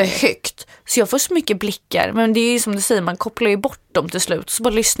 det gör alltså högt. Så jag får så mycket blickar. Men det är ju som du säger, man kopplar ju bort dem till slut. Så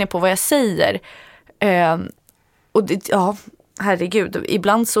bara lyssnar jag på vad jag säger. Och det, ja, herregud.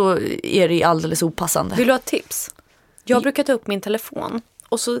 Ibland så är det alldeles opassande. Vill du ha tips? Jag brukar ta upp min telefon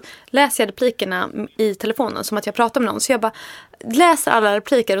och så läser jag replikerna i telefonen som att jag pratar med någon. Så jag bara läser alla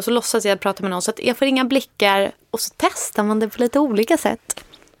repliker och så låtsas jag prata med någon så att jag får inga blickar och så testar man det på lite olika sätt.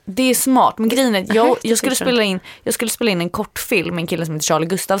 Det är smart, men grejen är jag skulle spela in en kortfilm med en kille som heter Charlie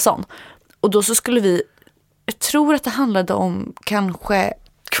Gustafsson. Och då så skulle vi, jag tror att det handlade om kanske,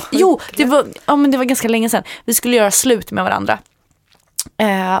 det var ganska länge sedan. Vi skulle göra slut med varandra.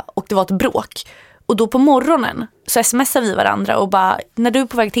 Och det var ett bråk. Och då på morgonen så smsar vi varandra och bara, när du är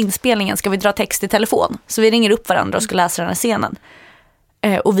på väg till inspelningen ska vi dra text i telefon. Så vi ringer upp varandra och ska läsa den här scenen.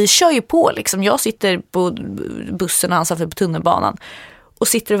 Och vi kör ju på liksom. Jag sitter på bussen och han satt på tunnelbanan. Och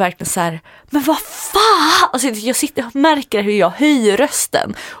sitter och verkligen så här, men vad fan? Alltså jag sitter och märker hur jag höjer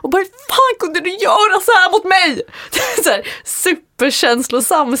rösten. Och bara, fan kunde du göra så här mot mig? Så här,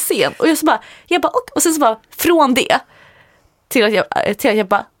 superkänslosam scen. Och jag bara, och sen så bara, från det till att jag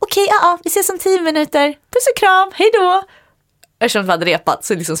bara, okej, vi ses om 10 minuter. Puss och kram, hej då. Eftersom vi hade repat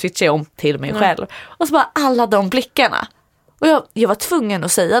så liksom switchade jag om till mig själv. Och så bara alla de blickarna. Och jag var tvungen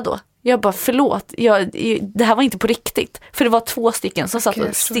att säga då. Jag bara, förlåt, det här var inte på riktigt. För det var 2 stycken som satt och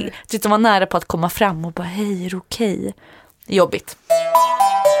de var nära på att komma fram och bara, hej, är det okej? Jobbigt.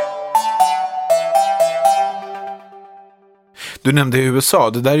 Du nämnde USA,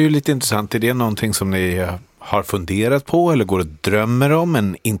 det där är ju lite intressant. Är det någonting som ni har funderat på eller går och drömmer om?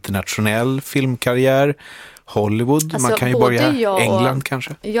 En internationell filmkarriär? Hollywood? Alltså, man kan ju börja England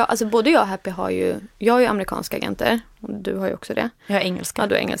kanske? Ja, alltså både jag och Happy har ju amerikanska agenter. Och du har ju också det. Jag har engelska. Ja,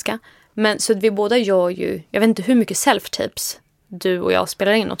 du har engelska. Men så vi båda gör ju, jag vet inte hur mycket self-tapes du och jag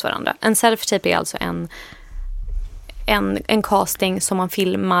spelar in åt varandra. En self-tape är alltså en casting som man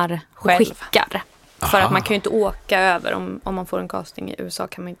filmar och skickar. För att man kan ju inte åka över om man får en casting i USA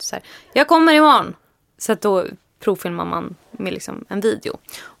kan man inte säga, jag kommer imorgon. Så att då provfilmar man med liksom en video.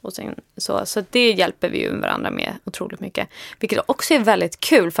 Och sen, så det hjälper vi ju varandra med otroligt mycket. Vilket också är väldigt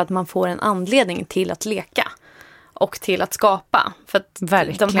kul för att man får en anledning till att leka. Och till att skapa. För att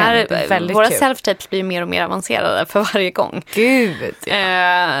verkligen, de här, våra self-tapes blir mer och mer avancerade för varje gång. Gud.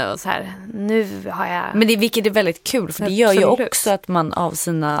 Och så här, nu har jag... Men vilket är väldigt kul. För det gör ju också att man av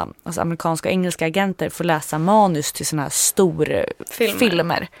sina amerikanska och engelska agenter får läsa manus till såna här stora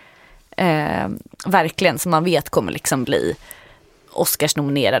filmer. Verkligen, som man vet kommer liksom bli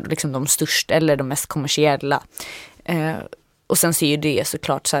Oscars-nominerad. Liksom de största eller de mest kommersiella. Och sen ser ju det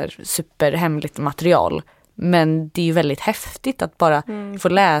såklart så här superhemligt material. Men det är ju väldigt häftigt att bara få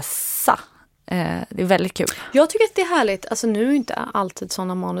läsa. Det är väldigt kul. Jag tycker att det är härligt. Alltså nu är inte alltid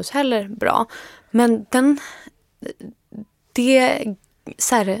sådana manus heller bra. Men det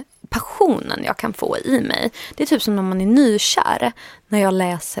så här, passionen jag kan få i mig. Det är typ som när man är nykär när jag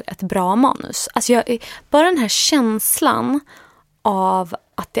läser ett bra manus. Alltså bara den här känslan av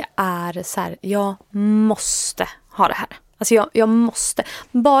att det är så här, jag måste ha det här. Alltså jag måste,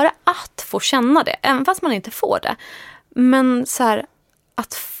 bara att få känna det, även fast man inte får det. Men så här,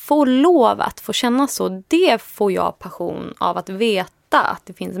 att få lov att få känna så, det får jag passion av att veta att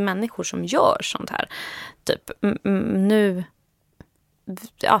det finns människor som gör sånt här. Typ nu,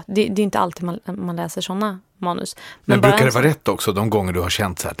 ja, det är inte alltid man läser såna manus. Men brukar det vara rätt också de gånger du har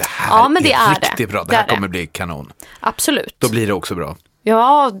känt så här, det här är riktigt bra, det här kommer bli kanon? Absolut. Då blir det också bra.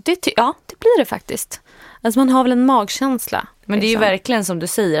 Ja, det blir det faktiskt. Alltså man har väl en magkänsla. Men det är ju verkligen som du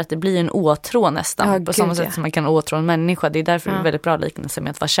säger att det blir en åtrå nästan. På samma sätt som man kan åtrå en människa. Det är därför det är väldigt bra liknelse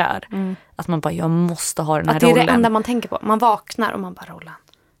med att vara kär. Att man bara, jag måste ha den här rollen. Det är det enda man tänker på. Man vaknar och man bara, rollen.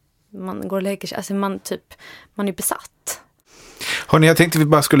 Man går och lägger sig. Alltså man är besatt. Hörrni, jag tänkte vi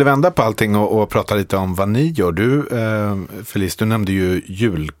bara skulle vända på allting och prata lite om vad ni gör. Du, Felice, du nämnde ju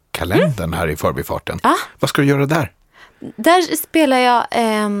julkalendern här i förbifarten. Vad ska du göra där? Där spelar jag,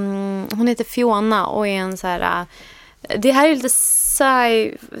 hon heter Fiona och är en så här, det här är lite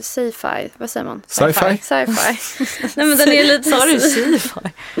sci-fi, vad säger man? Sci-fi. Nej men den är lite... Sa du sci-fi?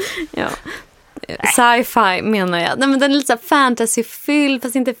 Ja. Sci-fi menar jag. Nej men den är lite så fantasy-fylld,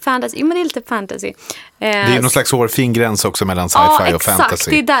 fast inte fantasy. Jo men det är lite fantasy. Det är ju någon slags hårfin gräns också mellan sci-fi och fantasy. Ja exakt,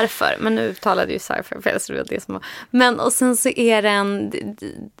 det är därför. Men nu talade ju sci-fi för så det som var. Men och sen så är det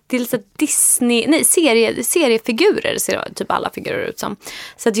är lite Disney, nej seriefigurer ser typ alla figurer ut som.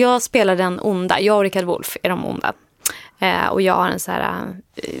 Så att jag spelar den onda, jag och Richard Wolff är de onda. Och jag har en så här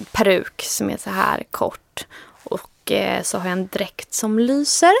peruk som är så här kort. Och så har jag en dräkt som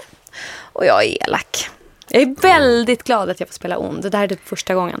lyser. Och jag är elak. Jag är väldigt glad att jag får spela ond. Det här är typ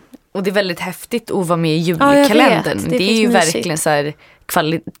första gången. Och det är väldigt häftigt att vara med i julkalendern. Ja, det är ju mysigt. Verkligen så här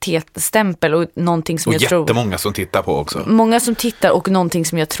kvalitetsstämpel och någonting som jag tror... Och jättemånga som tittar på också. Många som tittar och någonting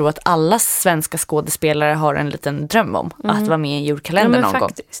som jag tror att alla svenska skådespelare har en liten dröm om. Att vara med i julkalendern någon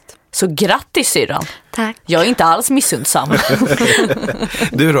faktiskt. Gång. Så grattis syrran. Tack. Jag är inte alls missundsam.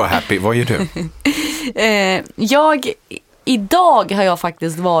 Du då Happy, vad gör du? Idag har jag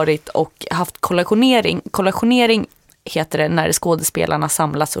faktiskt varit och haft kollationering. Kollationering heter det när skådespelarna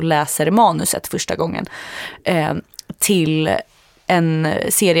samlas och läser manuset första gången. Till en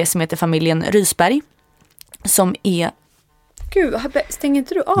serie som heter Familjen Rysberg. Som är Gud, stänger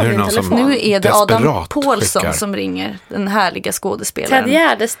inte du av Nu är det din någon som- telefon? Nu är det Adam Desperat Paulsson skickar. som ringer, den härliga skådespelaren. Ted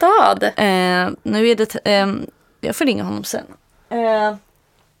Gärdestad. Nu är det... jag får ringa honom sen.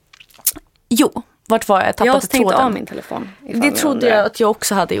 Jo, vart var jag? Jag Tappade har stängt tråden. av min telefon. ifall Det ni trodde undrar. jag att jag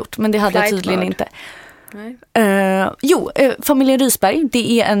också hade gjort, men det hade jag Flight tydligen mode. inte. Nej. Familjen Rysberg,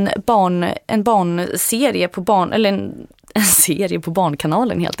 det är en barnserie på en serie på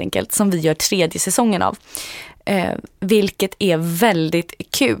Barnkanalen helt enkelt, som vi gör 3:e säsongen av. Vilket är väldigt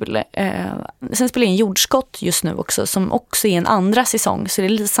kul. Sen spelar jag in Jordskott just nu också, som också är en andra säsong, så det är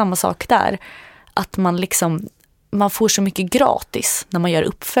lite samma sak där. Att man får så mycket gratis när man gör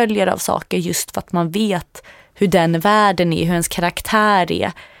uppföljare av saker, just för att man vet hur den världen är, hur ens karaktär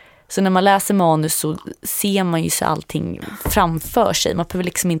är. Så när man läser manus så ser man ju så allting framför sig. Man behöver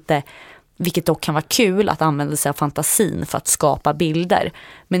liksom inte, vilket dock kan vara kul, att använda sig av fantasin för att skapa bilder.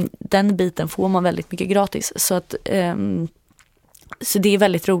 Men den biten får man väldigt mycket gratis. Så att så det är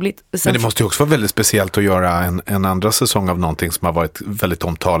väldigt roligt. Men det måste ju också vara väldigt speciellt att göra en andra säsong av någonting som har varit väldigt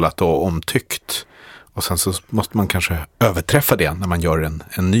omtalat och omtyckt. Och sen så måste man kanske överträffa det när man gör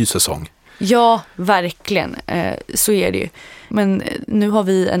en ny säsong. Ja, verkligen. Så är det ju. Men nu har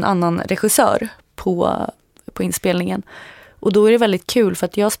vi en annan regissör på inspelningen. Och då är det väldigt kul för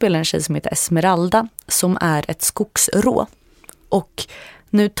att jag spelar en tjej som heter Esmeralda, som är ett skogsrå. Och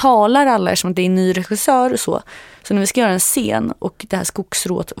nu talar alla som att det är en ny regissör och så. Så när vi ska göra en scen och det här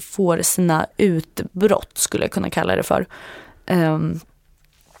skogsrået får sina utbrott, skulle jag kunna kalla det för,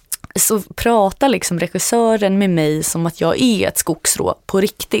 så pratar liksom regissören med mig som att jag är ett skogsrå på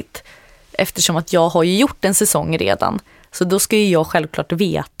riktigt. Eftersom att jag har ju gjort en säsong redan. Så då ska ju jag självklart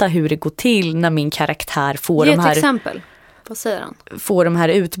veta hur det går till när min karaktär får Ge de ett här... exempel. Vad säger han? Får de här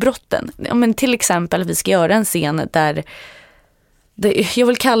utbrotten. Ja, men till exempel, vi ska göra en scen där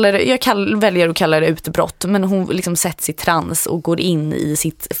väljer att kalla det utbrott, men hon liksom sätts i trans och går in i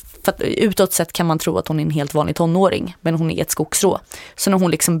sitt, för att utåt sett kan man tro att hon är en helt vanlig tonåring, men hon är ett skogsrå. Så när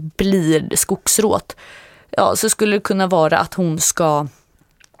hon liksom blir skogsråt, ja, så skulle det kunna vara att hon ska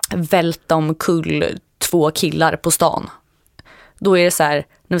välta omkull 2 killar på stan. Då är det så här,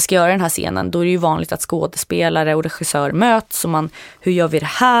 när vi ska göra den här scenen, då är det ju vanligt att skådespelare och regissör möts. Och hur gör vi det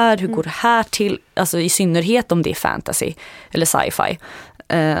här? Hur går det här till? Alltså i synnerhet om det är fantasy eller sci-fi.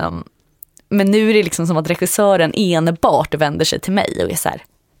 Men nu är det liksom som att regissören enbart vänder sig till mig och är så här,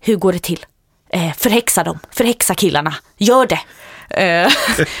 hur går det till? Förhäxa dem, förhäxa killarna, gör det!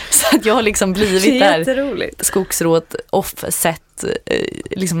 Så att jag har liksom blivit där skogsråd offset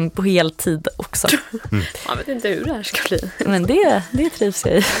liksom på heltid också. Jag vet inte hur det här ska bli. Men det trivs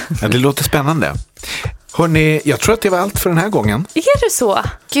jag i. Ja, det låter spännande. Hörrni, jag tror att det var allt för den här gången. Är det så?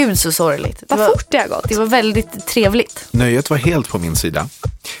 Gud så sorgligt. Vad fort det har gått. Det var väldigt trevligt. Nöjet var helt på min sida.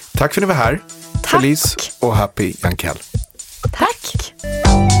 Tack för att ni var här. Tack. Felice och Happy Jankell. Tack.